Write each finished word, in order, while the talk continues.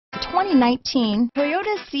2019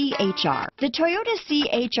 Toyota CHR. The Toyota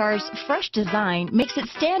CHR's fresh design makes it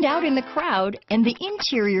stand out in the crowd, and the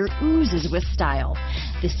interior oozes with style.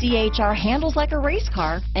 The CHR handles like a race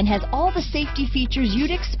car and has all the safety features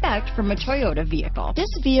you'd expect from a Toyota vehicle.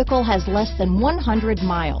 This vehicle has less than 100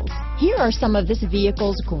 miles. Here are some of this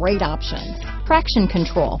vehicle's great options: traction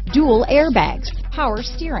control, dual airbags, power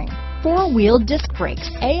steering, four-wheel disc brakes,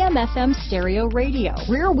 AM/FM stereo radio,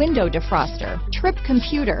 rear window defroster, trip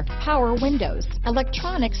computer, power windows,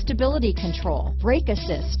 electronic stability control, brake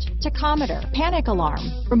assist, tachometer, panic alarm,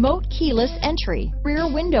 remote keyless entry,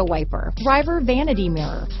 rear window wiper, driver vanity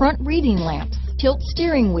mirror, front reading lamps, tilt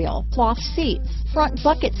steering wheel, cloth seats, front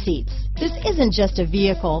bucket seats. This isn't just a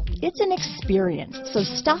vehicle, it's an experience. So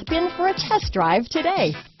stop in for a test drive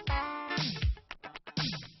today.